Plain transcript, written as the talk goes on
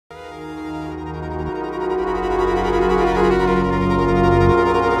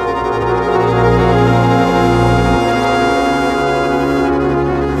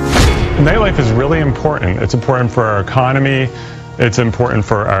nightlife is really important. It's important for our economy. It's important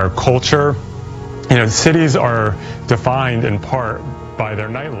for our culture. You know, cities are defined in part by their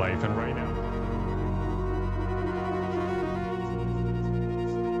nightlife, and right now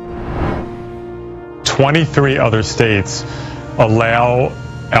 23 other states allow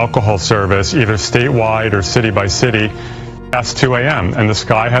alcohol service, either statewide or city by city, past 2 a.m. and the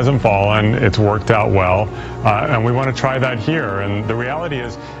sky hasn't fallen. It's worked out well, and we want to try that here. And the reality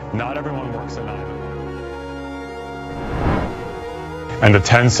is, not everyone works at night. And the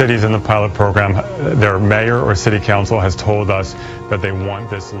 10 cities in the pilot program, their mayor or city council has told us that they want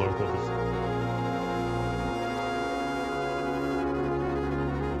this local.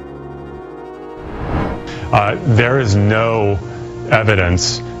 There is no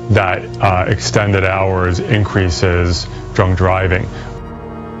evidence that extended hours increases drunk driving.